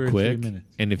shaving 2 or so 3 quick. minutes.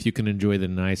 And if you can enjoy the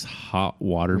nice hot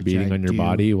water Which beating I on your do.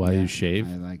 body while Yeah, you shave,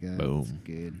 I like that. boom. It's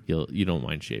good. You don't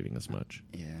mind shaving as much.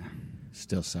 Yeah.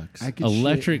 still sucks. I could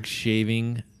Electric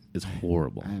shaving is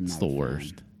horrible. I'm It's not the a fan.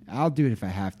 worst. I'll do it if I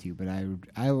have to, but I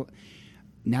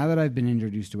now that I've been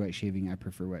introduced to wet shaving, I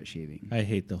prefer wet shaving. I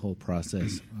hate the whole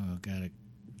process. Oh, gotta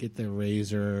get the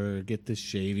razor, get the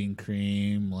shaving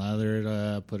cream, lather it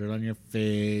up, put it on your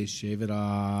face, shave it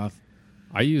off.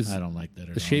 I don't like that at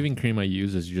all. The shaving cream I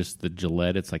use is just the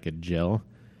Gillette. It's like a gel.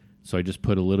 So I just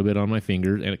put a little bit on my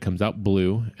fingers, and it comes out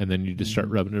blue, and then you just start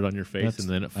rubbing it on your face, and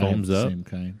then it I have foams the up. Same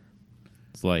kind.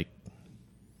 It's like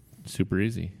super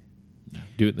easy.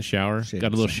 Do it in the shower. Shaving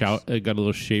Got a little sucks. got a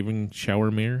little shaving shower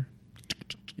mirror.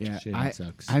 Yeah, Shaving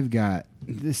sucks. I've got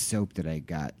this soap that I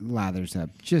got lathers up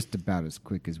just about as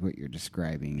quick as what you're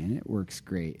describing, and it works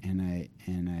great, and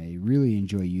I really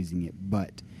enjoy using it.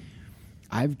 But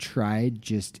I've tried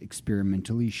just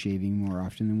experimentally shaving more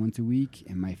often than once a week,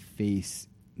 and my face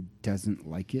doesn't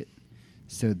like it.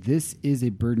 So this is a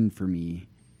burden for me,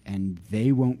 and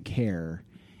they won't care.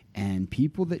 And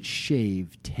people that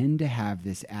shave tend to have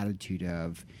this attitude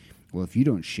of, well, if you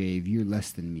don't shave, you're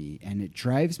less than me. And it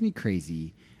drives me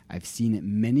crazy. I've seen it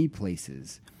many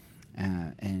places.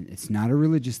 And it's not a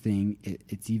religious thing.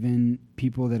 It's even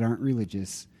people that aren't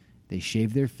religious. They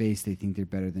shave their face. They think they're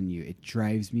better than you. It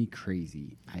drives me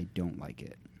crazy. I don't like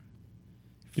it.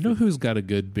 You know who's got a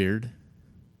good beard?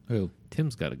 Who?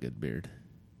 Tim's got a good beard.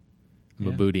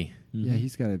 Yeah. Mabooty. Yeah,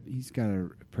 he's got a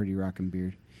pretty rockin'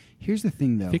 beard. Here's the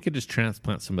thing, though. If he could just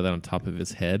transplant some of that on top of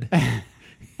his head,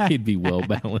 he'd be well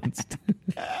balanced.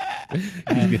 He's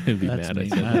gonna be That's mad me.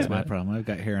 at you. That's my problem. I've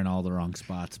got hair in all the wrong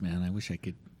spots, man. I wish I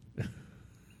could.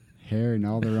 Hair in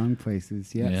all the wrong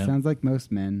places. Yeah, Yeah. It sounds like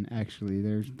most men, actually.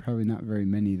 There's probably not very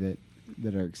many that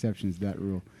are exceptions to that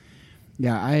rule.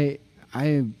 Yeah,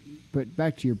 but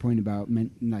back to your point about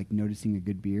like noticing a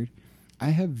good beard. I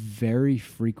have very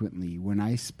frequently, when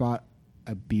I spot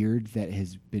a beard that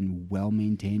has been well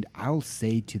maintained, I'll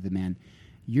say to the man,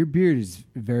 your beard is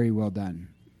very well done.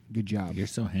 Good job. You're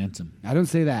so handsome. I don't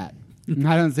say that.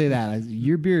 I don't say that.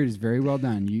 Your beard is very well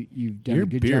done. You've done Your a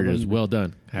good job. beard on is your well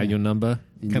done. How your number?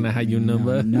 Can I have your No,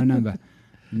 number? No number.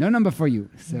 No number for you.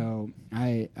 So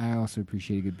I also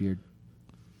appreciate a good beard.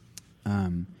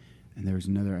 And there was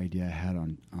another idea I had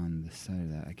on the side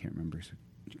of that. I can't remember. So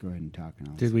go ahead and talk. And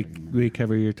I'll Did see we if I can remember. we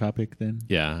cover your topic then?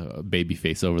 Yeah,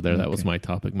 Babyface over there. That was Okay. my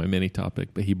topic, my mini topic,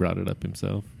 but he brought it up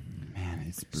himself. Man,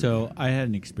 it's So brutal. I had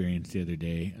an experience the other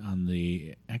day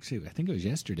actually, I think it was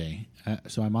yesterday.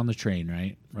 So I'm on the train,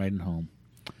 right, riding home,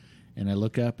 and I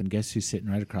look up, and guess who's sitting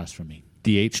right across from me?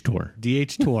 DH tour.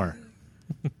 DH Tour,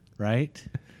 right?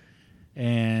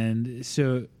 And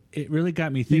so it really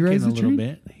got me thinking rides a the little train?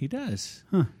 bit. He does,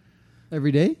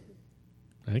 Every day?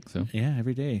 I think so. yeah,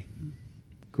 every day.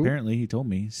 Cool. Apparently, he told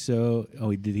me. So,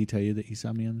 did he tell you that he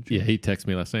saw me on the train? Yeah, he texted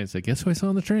me last night and said, guess who I saw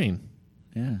on the train?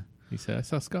 Yeah. He said, I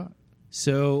saw Scott.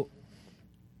 So,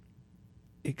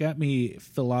 it got me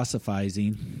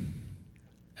philosophizing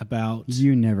about...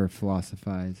 You never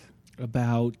philosophize.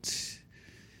 About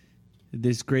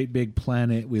this great big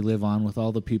planet we live on with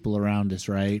all the people around us,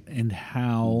 right? And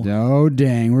how... Oh,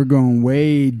 dang. We're going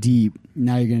way deep.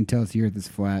 Now you're going to tell us the Earth is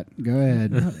flat. Go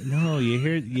ahead. No, you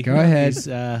hear Go ahead. These,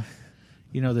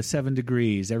 the 7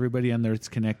 degrees. Everybody on Earth's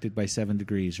connected by 7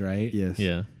 degrees, right? Yes.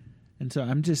 Yeah. And so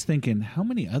I'm just thinking, how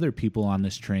many other people on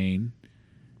this train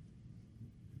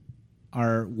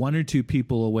are 1 or 2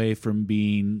 people away from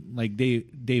being like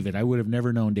David? I would have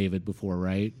never known David before,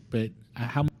 right? But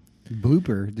how...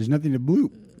 Blooper. There's nothing to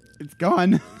bloop. It's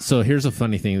gone. So here's a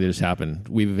funny thing that just happened.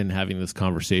 We've been having this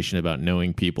conversation about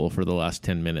knowing people for the last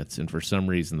 10 minutes, and for some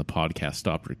reason the podcast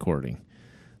stopped recording.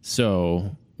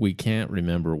 So we can't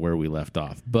remember where we left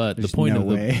off. But There's the point no of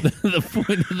way.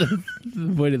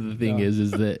 the point of the thing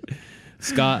is that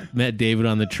Scott met David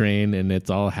on the train, and it's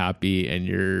all happy, and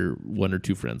you're 1 or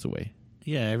 2 friends away.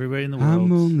 Yeah, everybody in the world.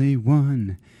 I'm only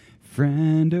 1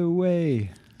 friend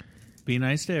away. Be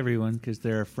nice to everyone because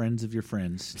they're friends of your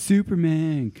friends.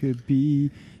 Superman could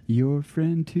be your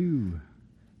friend too.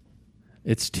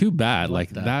 It's too bad.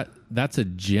 Like that's a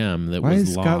gem that Why was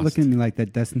is lost. Scott looking at me like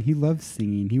that, Dustin? He loves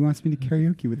singing. He wants me to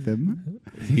karaoke with him.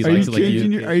 He Are likes you it like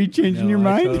changing your- are you changing your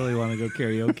mind? I totally want to go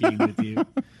karaoke with you.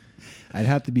 I'd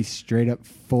have to be straight up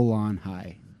full on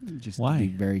high. Just Why? to be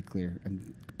very clear.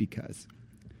 Because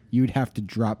you would have to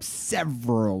drop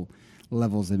several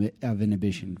levels of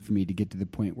inhibition for me to get to the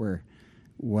point where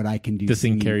what I can do to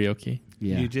sing singing- karaoke.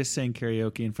 Yeah. You just sang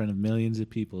karaoke in front of millions of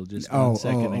people just 1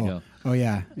 second ago. Oh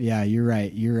yeah, you're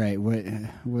right. What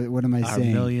am I Our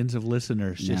saying? millions of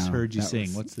listeners just No, heard you that sing.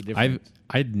 was- What's the difference?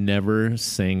 I'd never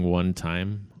sang one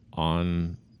time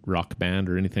on Rock Band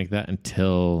or anything like that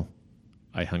until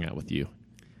I hung out with you.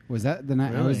 Was that the night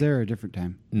I Really? was there or a different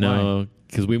time? No,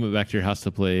 because we went back to your house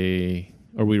to play,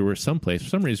 or we were someplace. For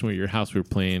some reason, we were at your house. We were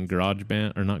playing Garage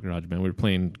Band, or not Garage Band. We were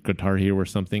playing Guitar Hero or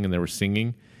something, and they were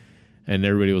singing. And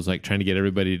everybody was like trying to get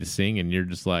everybody to sing, and you're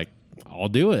just like, I'll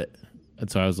do it. And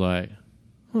so I was like,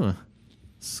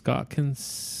 Scott can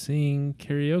sing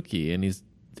karaoke.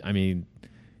 And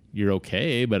you're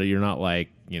okay, but you're not like,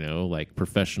 like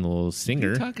professional What are singer.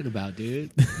 you talking about,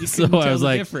 dude? You So couldn't I tell was the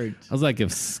like, difference.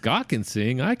 if Scott can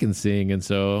sing, I can sing. And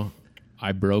so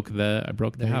I broke the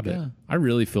There you habit. go. I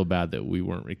really feel bad that we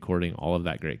weren't recording all of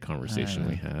that great conversation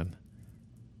we had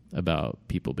about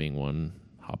people being one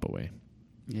hop away.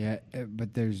 Yeah,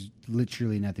 but there's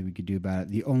literally nothing we could do about it.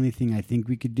 The only thing I think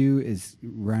we could do is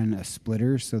run a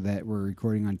splitter so that we're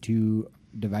recording on 2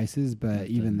 devices, but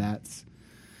even that's...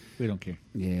 We don't care.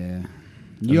 Yeah.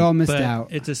 You all missed But out.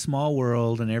 It's a small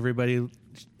world, and everybody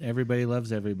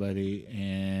loves everybody.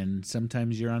 And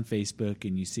sometimes you're on Facebook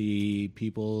and you see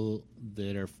people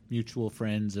that are mutual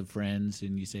friends of friends,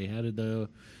 and you say, "How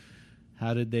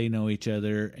did they know each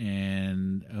other?"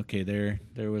 And okay, there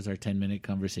was our 10-minute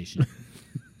conversation.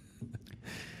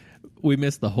 We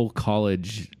missed the whole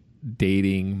college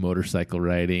dating, motorcycle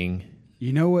riding.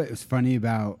 You know what was funny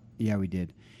about... Yeah, we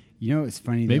did. You know what's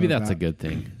funny Maybe though that's a about- good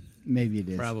thing. Maybe it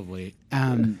is. Probably.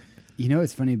 You know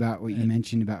what's funny about what you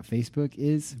mentioned about Facebook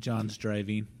is John's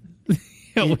driving.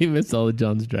 Yeah, we missed all of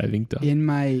John's driving talk. in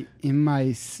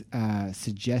my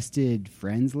suggested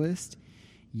friends list,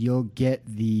 you'll get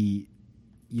the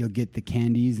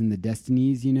candies and the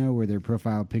destinies, where their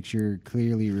profile picture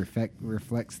clearly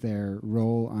reflects their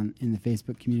role in the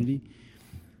Facebook community.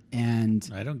 And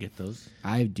I don't get those.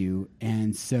 I do,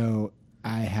 and so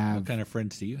I have. What kind of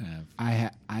friends do you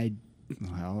have?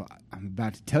 Well, I'm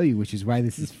about to tell you, which is why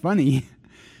this is funny.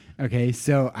 Okay,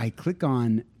 so I click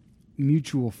on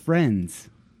mutual friends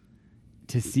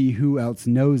to see who else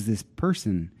knows this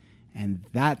person, and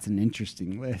that's an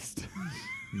interesting list.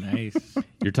 Nice.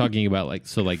 You're talking about like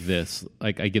this.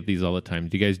 Like I get these all the time.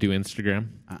 Do you guys do Instagram?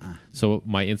 So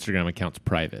my Instagram account's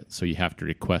private, so you have to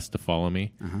request to follow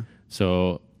me.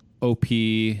 So OP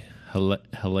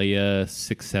Halea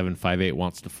 6758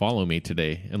 wants to follow me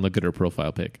today, and look at her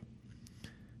profile pic.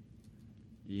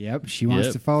 Yep, she wants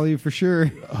Yep. to follow you for sure.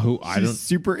 Oh, I She's don't.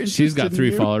 super interested. She's got in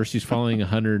 3 you. followers. She's following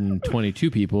 122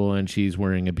 people, and she's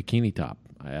wearing a bikini top.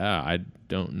 I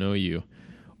don't know you.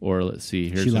 Or let's see.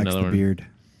 Here's She likes another the one. beard.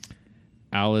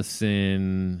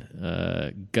 Allison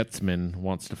Gutzman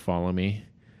wants to follow me,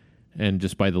 and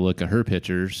just by the look of her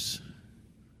pictures,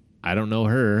 I don't know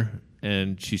her,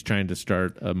 and she's trying to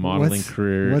start a modeling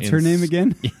career. What's her name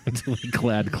again? Scantily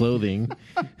clad clothing.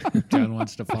 John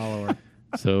wants to follow her.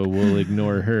 So we'll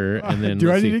ignore her, and then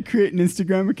do I need to create an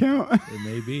Instagram account? It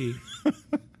may be.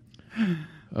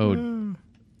 Oh,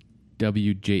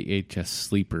 WJHS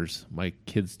Sleepers. My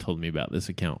kids told me about this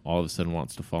account. All of a sudden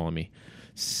wants to follow me.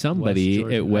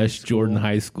 Somebody at West Jordan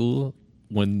High School,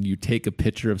 when you take a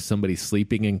picture of somebody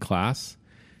sleeping in class,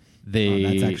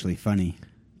 that's actually funny.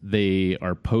 They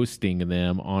are posting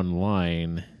them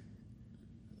online,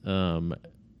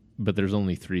 but there's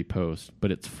only 3 posts.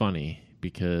 But it's funny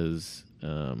because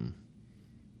I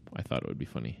thought it would be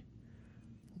funny.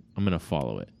 I'm going to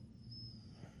follow it.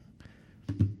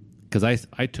 Because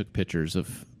I took pictures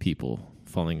of people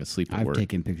falling asleep at work. I've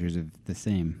taken pictures of the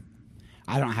same.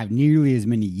 I don't have nearly as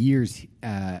many years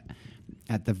at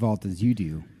the vault as you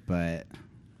do, but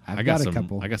I got a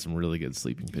couple. I got some really good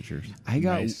sleeping pictures. I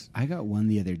got one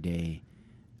the other day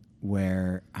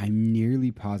where I'm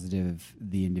nearly positive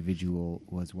the individual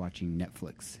was watching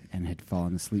Netflix and had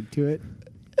fallen asleep to it.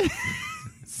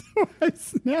 So I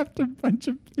snapped a bunch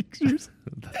of pictures.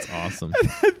 That's awesome. And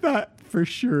I thought for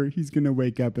sure he's going to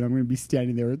wake up and I'm going to be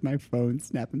standing there with my phone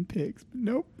snapping pics. But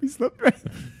nope, he slept right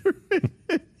through it.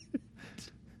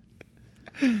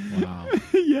 Wow.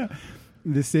 Yeah.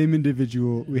 The same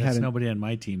individual. That's nobody on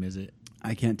my team, is it?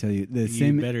 I can't tell you.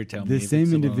 Better tell me. The if same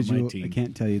it's individual. on my team. I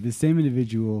can't tell you. The same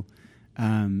individual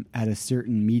at a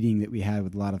certain meeting that we had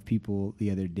with a lot of people the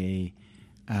other day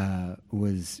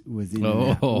was in and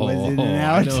out. Was in and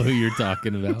out. I know who you're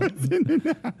talking about. Was in and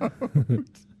out.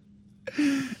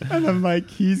 And I'm like,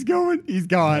 he's gone.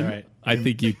 All right. I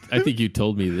think you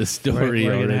told me this story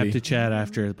We're already. going to have to chat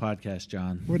after the podcast,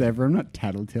 John. Whatever. I'm not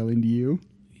tattletaling to you.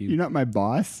 You're not my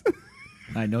boss.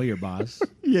 I know your boss.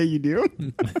 Yeah, you do.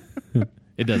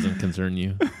 It doesn't concern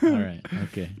you. All right.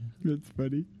 Okay. That's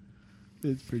funny.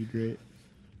 It's pretty great.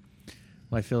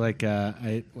 Well, I feel like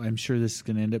I'm sure this is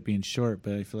going to end up being short,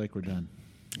 but I feel like we're done.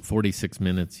 46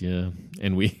 minutes, yeah.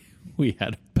 And we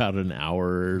had about an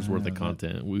hour's worth of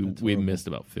content. We missed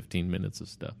about 15 minutes of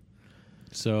stuff.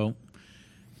 So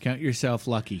count yourself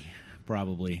lucky,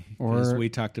 probably. Because we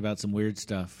talked about some weird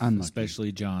stuff, unlucky.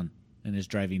 Especially John and his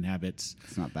driving habits.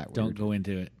 It's not that weird. Don't go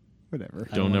into it. Whatever.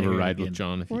 Don't ever ride with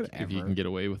John if you can get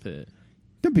away with it.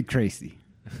 Don't be crazy.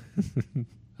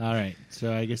 All right.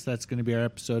 So I guess that's going to be our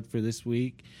episode for this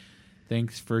week.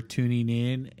 Thanks for tuning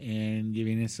in and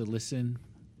giving us a listen.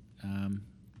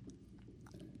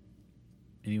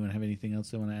 Anyone have anything else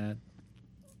they want to add?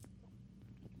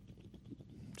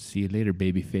 See you later,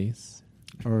 Babyface.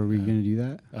 Or are we going to do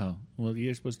that? Oh, well,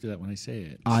 you're supposed to do that when I say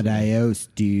it. Adios,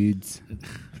 dudes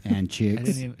and chicks. I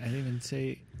didn't even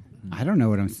say. I don't know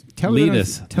what I'm. Lead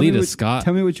us, Scott.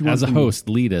 Tell me what you want. As a host,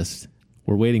 lead us.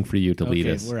 We're waiting for you to lead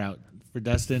us. We're out. For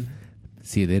Dustin.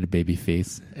 See you later,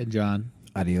 Babyface. And John.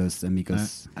 Adios,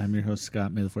 amigos. I'm your host,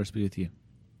 Scott. May the force be with you.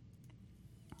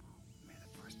 May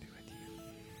the force be with you.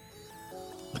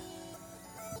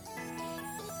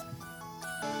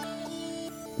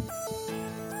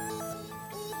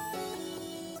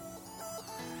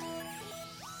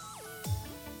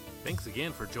 Thanks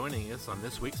again for joining us on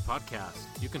this week's podcast.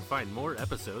 You can find more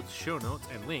episodes, show notes,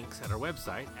 and links at our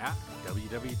website at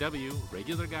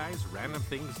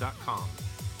www.regularguysrandomthings.com.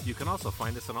 You can also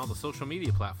find us on all the social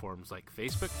media platforms like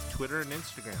Facebook, Twitter, and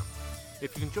Instagram.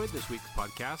 If you enjoyed this week's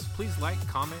podcast, please like,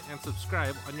 comment, and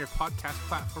subscribe on your podcast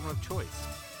platform of choice.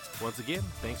 Once again,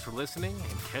 thanks for listening,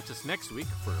 and catch us next week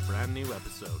for a brand new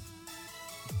episode.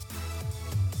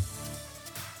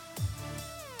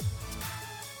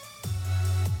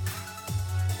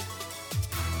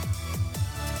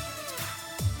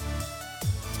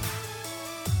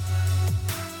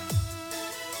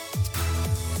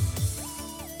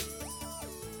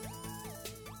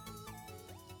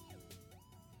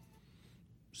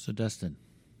 So, Dustin,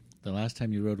 the last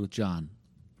time you rode with John,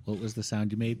 what was the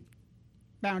sound you made?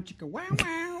 Bow chicka wow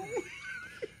wow.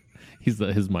 His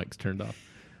mic's turned off.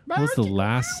 What was the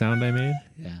last sound I made?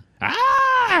 Yeah.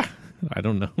 Ah! I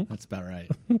don't know. That's about right.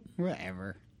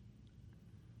 Whatever.